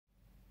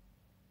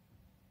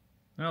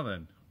Now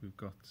then, we've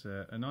got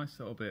a nice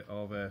little bit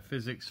of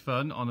physics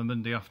fun on a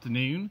Monday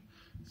afternoon.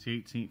 It's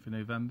the 18th of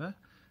November,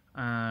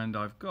 and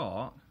I've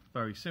got,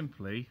 very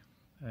simply,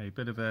 a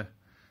bit of a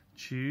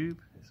tube.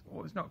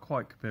 It's not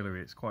quite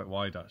capillary, it's quite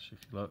wide actually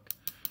if you look.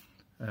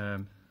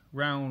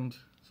 Round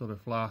sort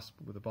of flask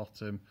with a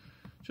bottom,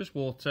 just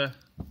water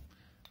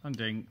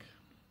and ink.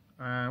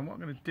 And what I'm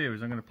going to do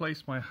is I'm going to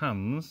place my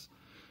hands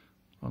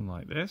on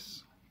like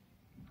this.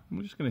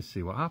 I'm just going to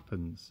see what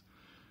happens.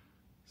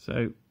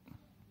 So,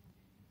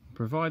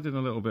 providing a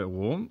little bit of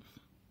warmth,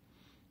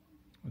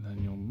 and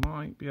then you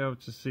might be able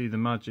to see the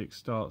magic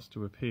starts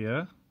to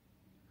appear.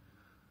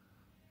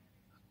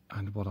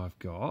 And what I've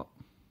got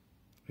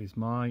is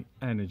my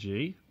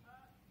energy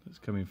that's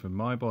coming from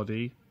my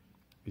body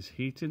is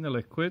heating the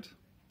liquid,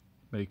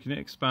 making it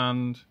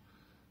expand,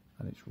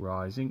 and it's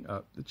rising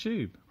up the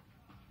tube.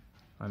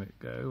 And it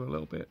go a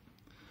little bit,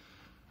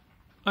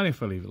 and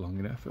if I leave it long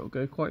enough it'll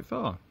go quite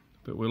far.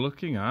 But we're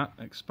looking at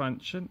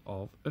expansion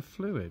of a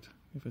fluid.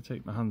 If I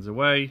take my hands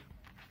away,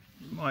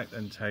 it might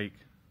then take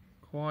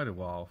quite a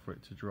while for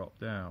it to drop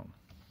down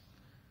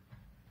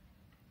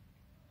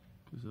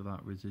because of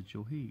that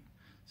residual heat.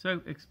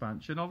 So,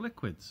 expansion of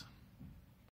liquids.